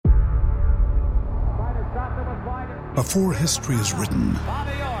Before history is written,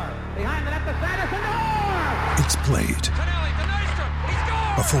 it's played.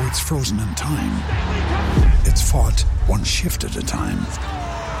 Before it's frozen in time, it's fought one shift at a time.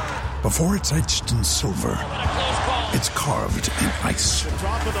 Before it's etched in silver, it's carved in ice.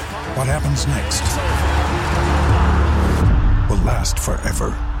 What happens next will last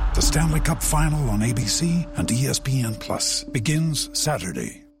forever. The Stanley Cup Final on ABC and ESPN Plus begins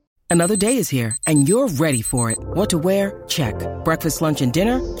Saturday. Another day is here, and you're ready for it. What to wear? Check. Breakfast, lunch, and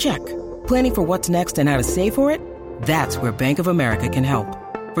dinner? Check. Planning for what's next and how to save for it? That's where Bank of America can help.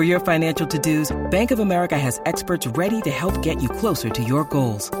 For your financial to-dos, Bank of America has experts ready to help get you closer to your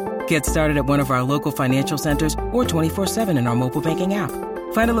goals. Get started at one of our local financial centers or 24/7 in our mobile banking app.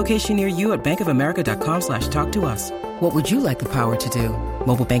 Find a location near you at bankofamerica.com/talktous. What would you like the power to do?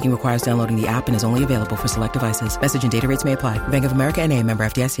 Mobile banking requires downloading the app and is only available for select devices. Message and data rates may apply. Bank of America N.A., member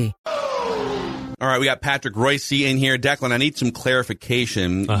FDIC. All right, we got Patrick Royce in here. Declan, I need some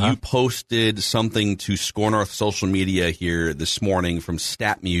clarification. You posted something to Score North social media here this morning from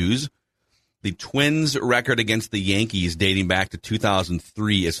StatMuse. The Twins' record against the Yankees dating back to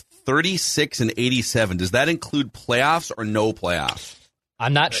 2003 is 36-87. Does that include playoffs or no playoffs?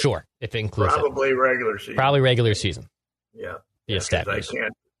 I'm not sure if it includes Probably regular season. Probably regular season. Yeah. Yeah, I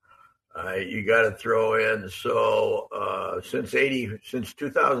can't. You got to throw in. So since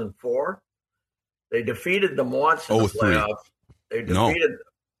 2004, they defeated them once in the playoffs. They defeated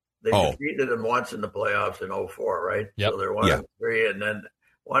them once in the playoffs in 04, right? Yep. So they're 1-3, and then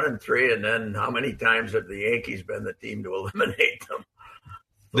 1-3, and then how many times have the Yankees been the team to eliminate them?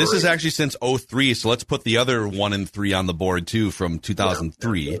 This is actually since 03, so let's put the other 1-3 on the board too from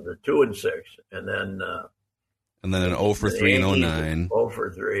 2003. Yeah, so they're 2-6, and then an 0-3 and 09.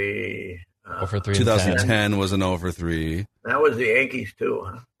 0-3. 0-3. 2010 was an 0-3. That was the Yankees too,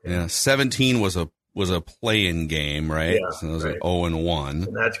 huh? Yeah, 17 was a play-in game, right? Yeah, so it was right. an 0-1.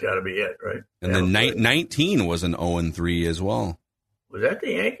 And that's got to be it, right? And then 19 was an 0-3 as well. Was that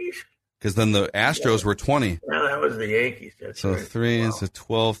the Yankees? Because then the Astros were 20. Yeah, that was the Yankees. That's so right. 3 is a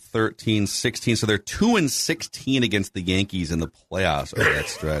 12, 13, 16. So they're 2-16 against the Yankees in the playoffs over that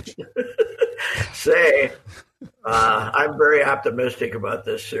stretch. I'm very optimistic about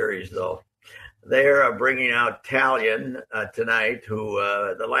this series, though. They're bringing out Talion tonight, who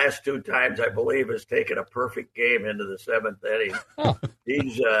the last two times, I believe, has taken a perfect game into the seventh inning.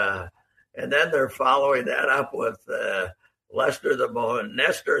 And then they're following that up with Nestor the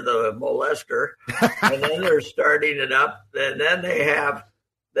Molester, and then they're starting it up. And then they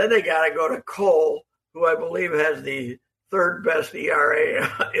got to go to Cole, who I believe has the third best ERA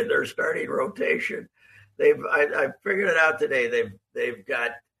in their starting rotation. I figured it out today. They've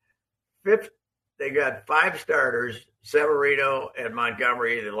got 5 starters, Severino and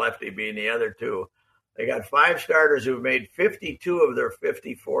Montgomery, the lefty being the other two. They got 5 starters who've made 52 of their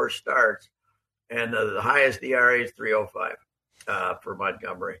 54 starts, and the highest ERA is 3.05 for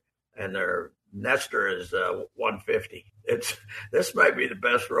Montgomery, and their Nestor is 150. This might be the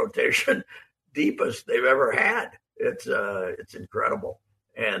best rotation, deepest they've ever had. It's incredible,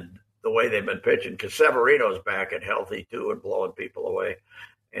 and the way they've been pitching, because Severino's back and healthy too and blowing people away,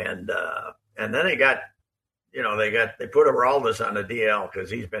 and then they put Aroldis on the DL because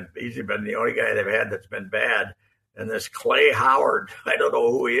he's been the only guy they've had that's been bad. And this Clay Howard, I don't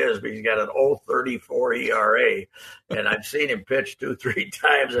know who he is, but he's got an 0.34 ERA. And I've seen him pitch 2-3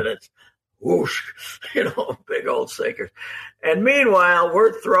 times, and it's whoosh, big old sinkers. And meanwhile,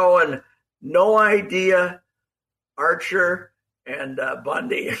 we're throwing No Idea, Archer, and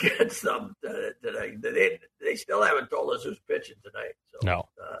Bundy against them today. They still haven't told us who's pitching tonight. So, no.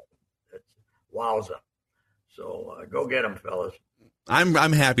 It's wowza. So go get them, fellas. I'm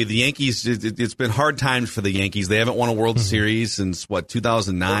happy. The Yankees, it's been hard times for the Yankees. They haven't won a World Series since,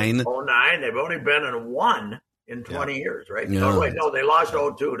 2009? 09. They've only been in one in 20 years, right? Yeah. Oh, wait, no, they lost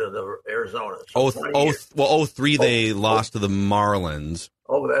 0-2 to the Arizona. So 03 they lost to the Marlins.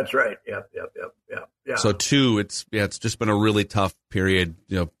 Oh, that's right. Yep. So 2, it's just been a really tough period.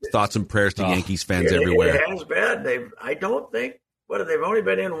 Thoughts and prayers to Yankees fans everywhere. It has been. They've only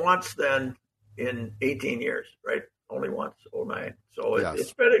been in once then in 18 years, right? Only once, 09. So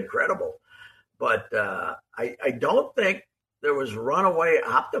it's been incredible. But I don't think there was runaway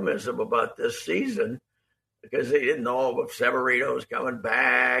optimism about this season because they didn't know if Severino was coming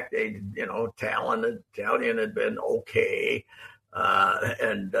back. Talion had been okay.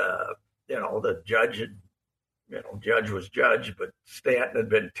 The Judge was Judge, but Stanton had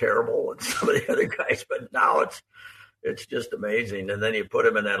been terrible and some of the other guys. But now it's just amazing. And then you put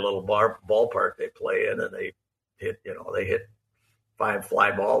them in that little ballpark they play in, and they hit 5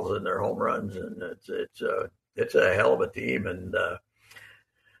 fly balls in their home runs, and it's a hell of a team. And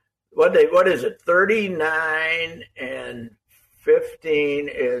what is it? 39-15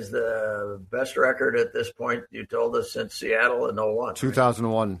 is the best record at this point. You told us since Seattle in 01.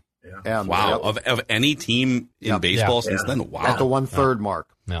 2001. Yeah. Wow. Of any team in baseball since then. Wow. At the 1/3 mark.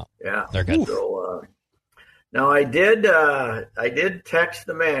 No. Yeah. They're good. So, now I did text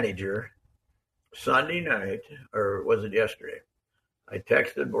the manager Sunday night, or was it yesterday? I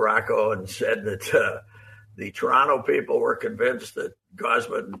texted Morocco and said that the Toronto people were convinced that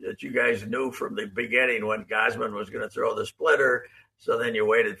Gausman, that you guys knew from the beginning when Gausman was going to throw the splitter. So then you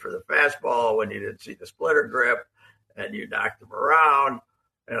waited for the fastball when you didn't see the splitter grip, and you knocked him around.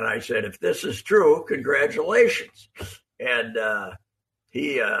 And I said, if this is true, congratulations. And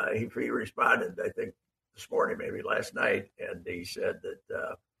he responded, I think, this morning, maybe last night, and he said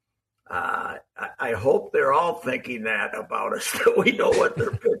that I hope they're all thinking that about us, that we know what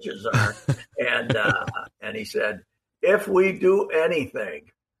their pitches are. And he said, if we do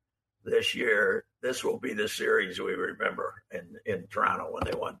anything this year, this will be the series we remember in Toronto when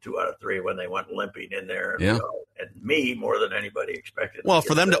they won 2 out of 3, when they went limping in there. And me, more than anybody expected. Well,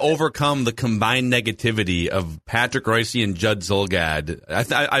 for them to overcome the combined negativity of Patrick Royce and Judd Zulgad,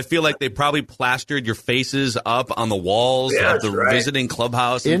 I feel like they probably plastered your faces up on the walls of the visiting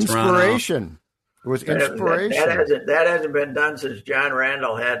clubhouse in Toronto. Inspiration. It was inspiration. That hasn't been done since John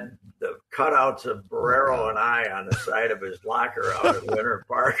Randall had the cutouts of Barrero and I on the side of his locker out at Winter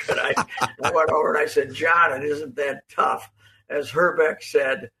Park. And I went over and I said, John, it isn't that tough. As Herbeck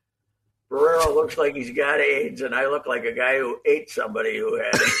said, Barrero looks like he's got AIDS, and I look like a guy who ate somebody who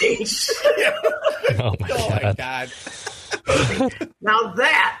had AIDS. Oh, my God. Now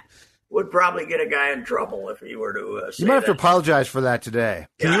that would probably get a guy in trouble if he were to say You might have to that. apologize for that today.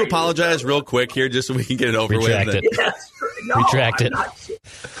 Can you apologize real quick here, just so we can get it over Retract with? it. Yes. No, Retract it.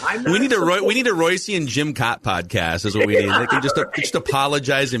 I'm not We need supposed- a Royce and Jim Cott podcast. Is what we need. They can just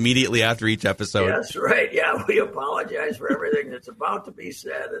apologize immediately after each episode. That's right. Yeah, we apologize for everything that's about to be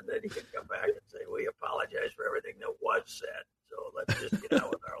said, and then you can come back and say, we apologize for everything that was said. So let's just get on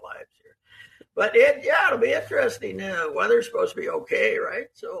with our lives here. But it'll be interesting. Weather's supposed to be okay, right?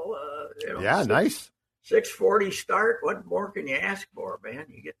 So, Nice. 6:40 start. What more can you ask for, man?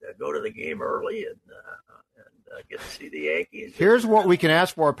 You get to go to the game early and get to see the Yankees. Here's what we can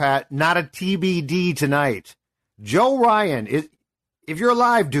ask for, Pat. Not a TBD tonight. Joe Ryan, if you're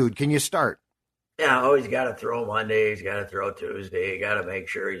alive, dude, can you start? Yeah, he's got to throw Monday. He's got to throw Tuesday. You got to make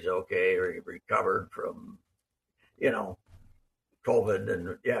sure he's okay or he recovered from, COVID.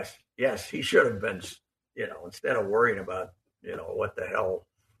 And yes, he should have been, instead of worrying about, what the hell,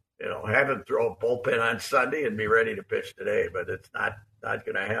 have him throw a bullpen on Sunday and be ready to pitch today. But it's not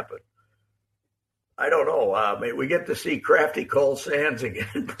going to happen. I don't know. Maybe we get to see Crafty Cole Sands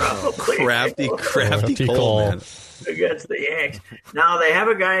again, probably. Crafty Cole, man. Against the Yanks. Now they have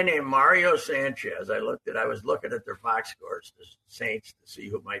a guy named Mario Sanchez. I was looking at their box scores, the Saints, to see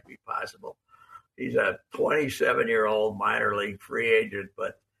who might be possible. He's a 27-year-old minor league free agent,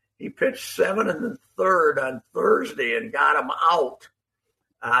 but he pitched 7 1/3 on Thursday and got him out.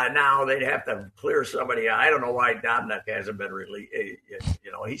 Now they'd have to clear somebody out. I don't know why Dobnak hasn't been released.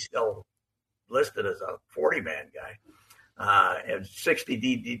 He's still listed as a 40-man guy. And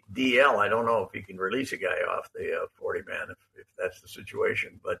 60 DL, I don't know if you can release a guy off the 40-man if that's the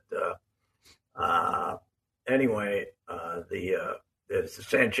situation. But anyway, it's the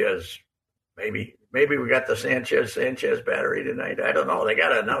Sanchez. Maybe we got the Sanchez battery tonight. I don't know. They got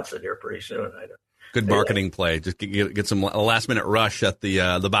to announce it here pretty soon. Good marketing play. Just get some last-minute rush at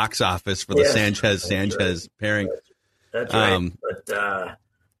the box office for the Sanchez pairing. That's right. But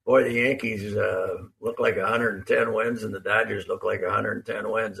boy, the Yankees look like 110 wins, and the Dodgers look like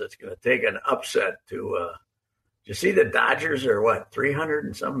 110 wins. It's going to take an upset to. You see, the Dodgers are what, 300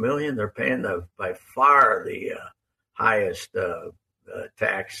 and some million? They're paying by far the highest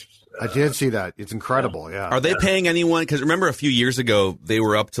tax. I did see that. It's incredible. Yeah. Are they paying anyone? Because remember, a few years ago they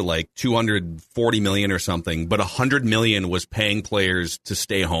were up to like 240 million or something, but 100 million was paying players to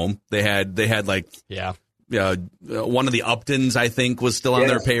stay home. They had like one of the Uptons, I think, was still on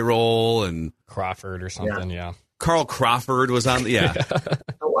their payroll, and Crawford or something. Yeah. Carl Crawford was on. I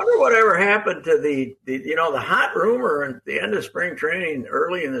wonder whatever happened to the hot rumor at the end of spring training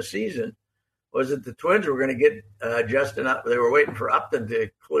early in the season was that the Twins were going to get Justin up. They were waiting for Upton to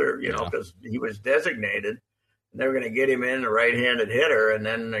clear, because he was designated, and they were going to get him in, a right-handed hitter, and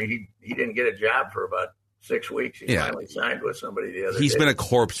then he didn't get a job for about 6 weeks. He finally signed with somebody the other day. He's been a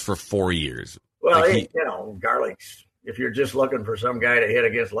corpse for 4 years. Well, Garlick's, if you're just looking for some guy to hit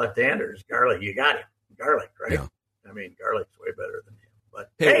against left-handers, Garlick, you got him. Garlick, right? Yeah. I mean, Garlick's way better than him. But,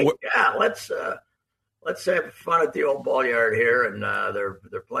 hey let's let's have fun at the old ball yard here, and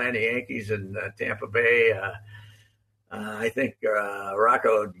they're playing the Yankees in Tampa Bay. I think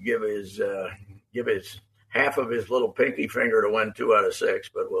Rocco would give his half of his little pinky finger to win 2 out of 6,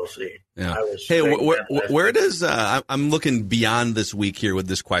 but we'll see. Yeah. Hey, where does I'm looking beyond this week here with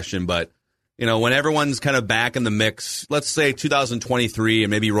this question, but when everyone's kind of back in the mix, let's say 2023, and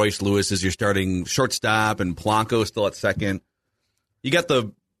maybe Royce Lewis is your starting shortstop, and Polanco is still at second. You got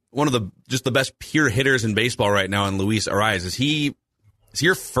one of the best pure hitters in baseball right now in Luis Arraez. Is he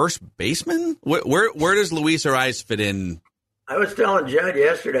your first baseman? Where does Luis Arraez fit in? I was telling Judd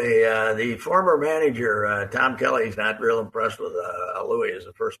yesterday, the former manager, Tom Kelly, is not real impressed with Louis as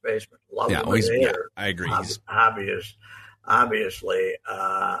a first baseman. Love him as a hitter. I agree. Obviously.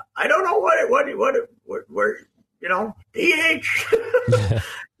 I don't know where DH.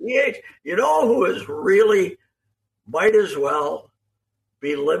 DH. Who is really might as well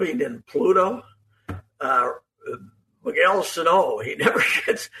be living in Pluto? Miguel Sano. He never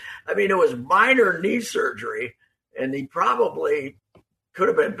gets, it was minor knee surgery, and he probably could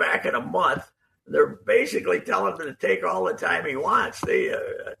have been back in a month. They're basically telling him to take all the time he wants. They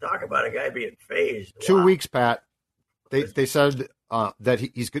talk about a guy being phased. 2 weeks, Pat. They said that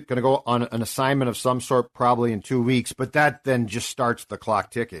he's going to go on an assignment of some sort probably in 2 weeks, but that then just starts the clock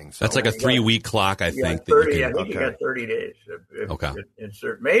ticking. So that's like a 3-week clock, I think. 30, I think you got 30 days. Okay.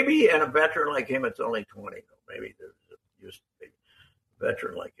 Maybe, and a veteran like him, it's only 20. Maybe there's a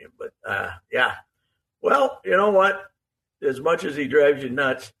veteran like him. But, yeah. Well, you know what? As much as he drives you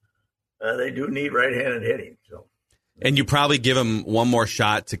nuts, they do need right-handed hitting. So, and you probably give him one more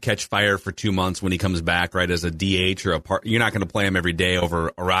shot to catch fire for 2 months when he comes back, right? As a DH or you're not going to play him every day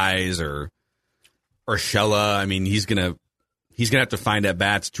over Arraez or Shella. He's gonna have to find at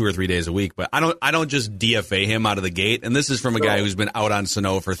bats 2 or 3 days a week. But I don't just DFA him out of the gate. And this is from a guy who's been out on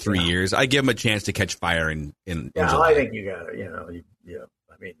Sano for 3 years. I give him a chance to catch fire in July. I think you got to,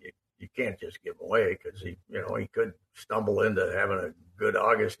 you can't just give him away because he could stumble into having a good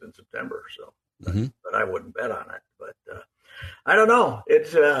August and September. So, but I wouldn't bet on it. But I don't know.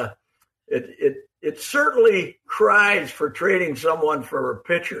 It's it certainly cries for trading someone for a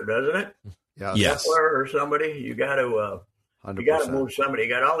pitcher, doesn't it? Yes. Or somebody. You got to move somebody. You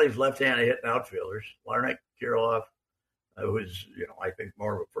got all these left-handed hitting outfielders. Larnach, Kirilloff, who's I think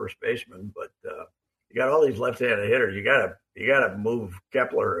more of a first baseman, but. You got all these left-handed hitters. You got to move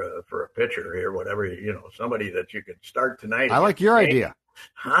Kepler for a pitcher here, whatever. Somebody that you could start tonight. I like your idea,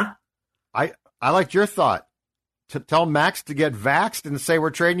 huh? I like your thought. To tell Max to get vaxxed and say we're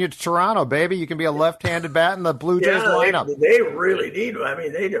trading you to Toronto, baby. You can be a left-handed bat in the Blue Jays lineup. They really need.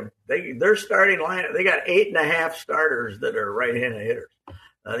 Their starting lineup. They got 8.5 starters that are right-handed hitters.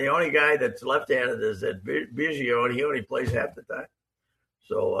 The only guy that's left-handed is that Biggio, and he only plays half the time.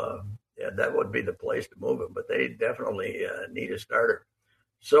 So. Yeah, that would be the place to move him, but they definitely need a starter.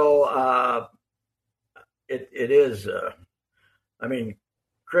 So it is.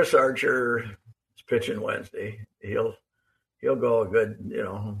 Chris Archer is pitching Wednesday. He'll go a good.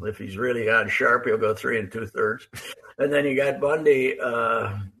 If he's really on sharp, he'll go 3 2/3. And then you got Bundy.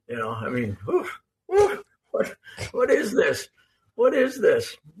 What is this? What is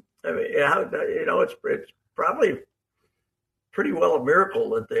this? It's probably pretty well a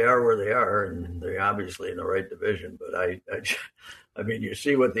miracle that they are where they are, and they're obviously in the right division. But you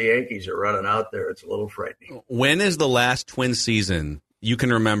see what the Yankees are running out there. It's a little frightening. When is the last Twin season you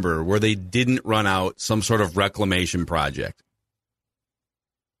can remember where they didn't run out some sort of reclamation project?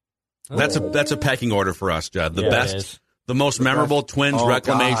 That's a pecking order for us, Judd. The most memorable Twins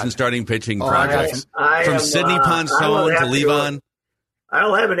reclamation starting pitching projects. From Sidney Ponson to Levon.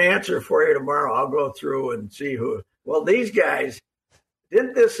 I'll have an answer for you tomorrow. I'll go through and see who. Well, these guys,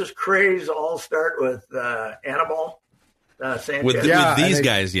 didn't this craze all start with Anibal? With these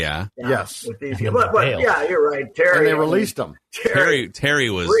guys, yeah. Yes. With these guys. But yeah, you're right. Terry. And they released them. Terry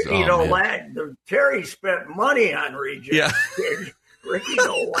was. Ricky Nolasco. Terry spent money on Regis. Yeah. Ricky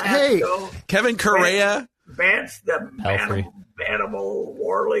Nolasco. Hey, Kevin Correa. Vance the Manimal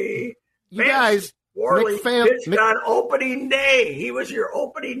Worley. You guys. Worley pitched on opening day. He was your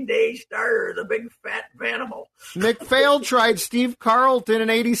opening day starter, the big fat Vanimal. McPhail tried Steve Carlton in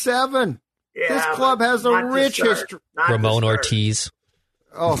 '87. Yeah, this club has a rich history. Ramon Ortiz.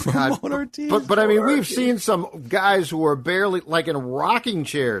 Oh, God. Ramon Ortiz. But we've seen some guys who are barely like in rocking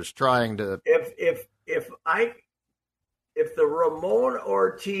chairs trying to. If the Ramon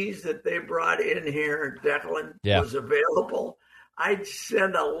Ortiz that they brought in here, Declan, was available, I'd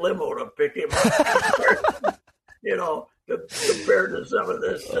send a limo to pick him up. Compared to some of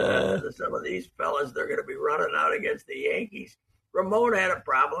this, some of these fellas, they're going to be running out against the Yankees. Ramon had a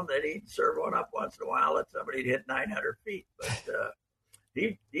problem that he'd serve one up once in a while that somebody'd hit 900 feet. But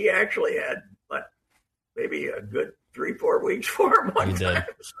he actually had, maybe a good 3-4 weeks for him one time.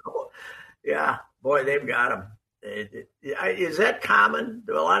 So, yeah, boy, they've got him. Is that common?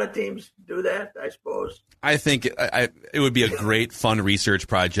 Do a lot of teams do that, I suppose? I think it would be a great, fun research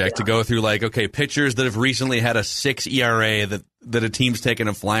project to go through, pitchers that have recently had a 6 ERA that a team's taken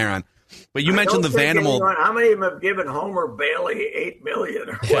a flyer on. But you mentioned the Vanimal. How many of them have given Homer Bailey $8 million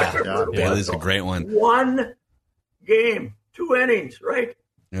or whatever? Yeah, Bailey's a great one. One game, 2 innings, right?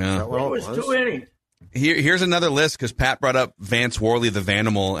 Yeah. It was 2 innings. Here's another list because Pat brought up Vance Worley, the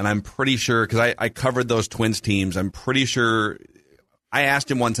Vanimal, and I'm pretty sure, because I covered those Twins teams, I'm pretty sure I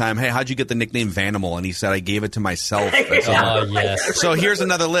asked him one time, hey, how'd you get the nickname Vanimal? And he said, I gave it to myself. Yes. So here's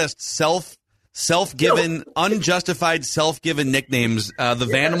another list. Self-given, unjustified self-given nicknames. The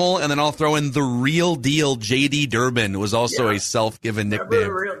Vanimal, and then I'll throw in the Real Deal. J.D. Durbin was also a self-given nickname.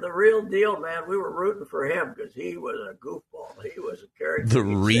 The real Deal, man. We were rooting for him because he was a goofball. He was a character. The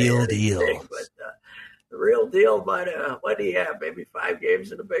Real Deal. The Real Deal might have, what do you have, maybe 5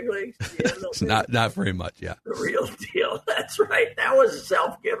 games in the big leagues? It's not very much, yeah. The Real Deal. That's right. That was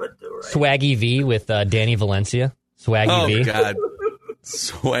self-given too, right? Swaggy V with Danny Valencia. Swaggy V. Oh, God.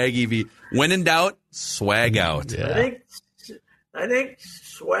 Swaggy V. When in doubt, swag out. Yeah. I think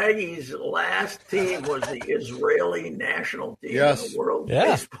Swaggy's last team was the Israeli national team in the World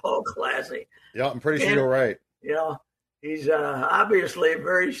Baseball Classic. Yeah, I'm pretty sure you're right. He's obviously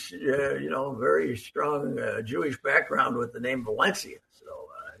very strong Jewish background with the name Valencia. So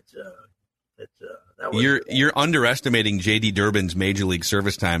that was you're underestimating J.D. Durbin's major league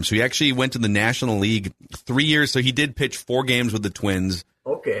service time. So he actually went to the National League 3 years. So he did pitch 4 games with the Twins.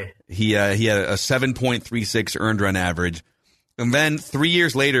 Okay. He had a 7.36 earned run average, and then 3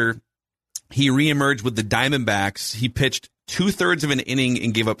 years later, he reemerged with the Diamondbacks. He pitched 2/3 of an inning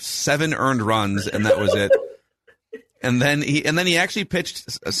and gave up 7 earned runs, and that was it. And then he actually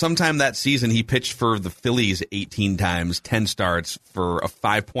pitched sometime that season. He pitched for the Phillies 18 times, 10 starts for a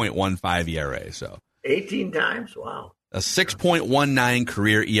 5.15 ERA. So 18 times, wow. A 6.19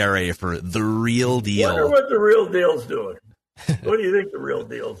 career ERA for the Real Deal. I wonder what the Real Deal's doing. What do you think the Real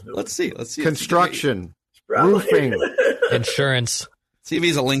Deal's doing? Let's see. Construction, roofing, insurance. See if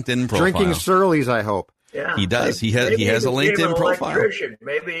he's a LinkedIn profile. Drinking Surly's, I hope. Yeah, he does. He has a LinkedIn profile. Electrician.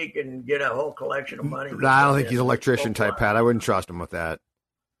 Maybe he can get a whole collection of money. No, I don't think he's an electrician type, Pat. I wouldn't trust him with that.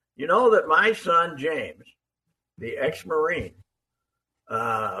 You know that my son James, the ex-Marine,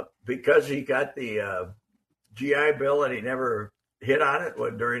 because he got the GI Bill and he never hit on it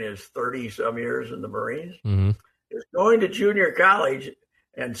during his 30-some years in the Marines, is going to junior college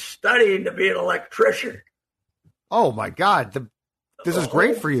and studying to be an electrician. Oh my God! This is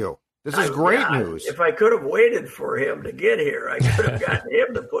great for you. This is great news. If I could have waited for him to get here, I could have gotten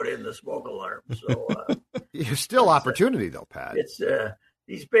him to put in the smoke alarm. So there's still opportunity, though, Pat. It's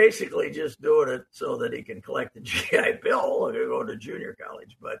he's basically just doing it so that he can collect the GI Bill and go to junior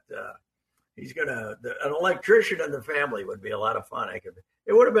college. But he's an electrician in the family would be a lot of fun.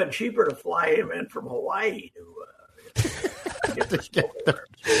 It would have been cheaper to fly him in from Hawaii to get the smoke alarms.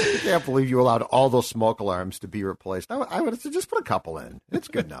 I can't believe you allowed all those smoke alarms to be replaced. I would have just put a couple in. It's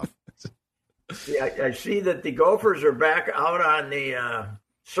good enough. I see that the Gophers are back out on the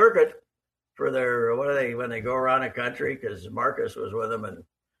circuit for their when they go around the country, because Marcus was with them,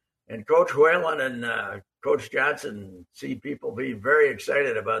 and Coach Whalen and Coach Johnson see people being very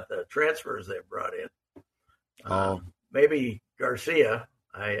excited about the transfers they've brought in. Maybe Garcia.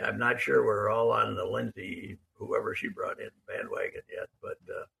 I'm not sure we're all on the Lindsay, whoever she brought in, bandwagon yet, but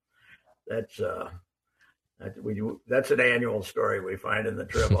that's an annual story we find in the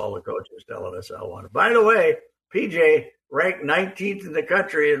Trib. All the coaches telling us how one. By the way, PJ ranked 19th in the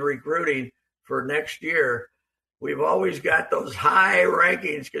country in recruiting for next year. We've always got those high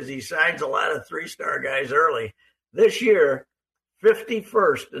rankings because he signs a lot of 3-star guys early. This year,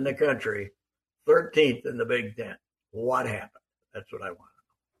 51st in the country, 13th in the Big Ten. What happened? That's what I want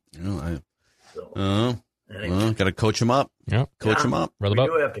to know. Got to coach him up. Yeah, coach him up. We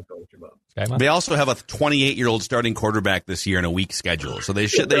do have to coach him up. They also have a 28-year-old starting quarterback this year in a weak schedule, so they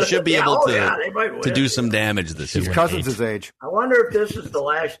should be able to do some damage this year. His cousin's age. I wonder if this is the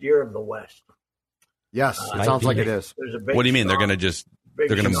last year of the West. Yes, it sounds like it is. What do you mean? They're going to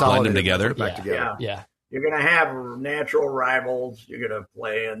blend them together? Yeah. You're going to have natural rivals. You're going to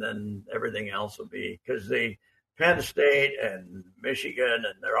play, and then everything else will be because Penn State and Michigan,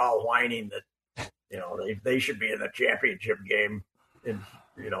 and they're all whining that they should be in the championship game,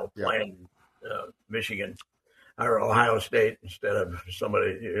 playing Michigan or Ohio State instead of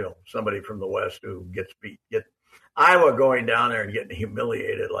somebody from the West who gets beat. Iowa going down there and getting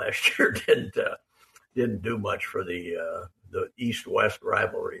humiliated last year didn't do much for the East-West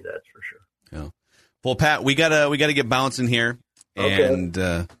rivalry. That's for sure. Yeah. Well, Pat, we gotta get bouncing here and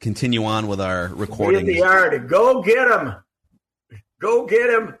continue on with our recording. In the yard, go get him. Go get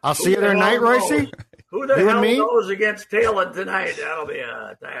him. I'll see you there tonight, Royce. Who the hell knows against Thailand tonight? That'll be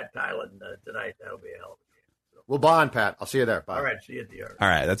Thailand tonight. That'll be a hell of a game. So. We'll bond, Pat. I'll see you there. Bye. All right, see you at the yard. All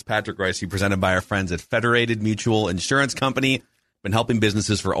right, that's Patrick Royce, presented by our friends at Federated Mutual Insurance Company. Been helping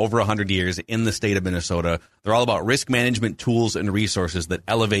businesses for over 100 years in the state of Minnesota. They're all about risk management tools and resources that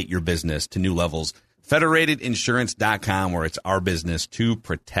elevate your business to new levels. FederatedInsurance.com, where it's our business to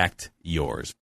protect yours.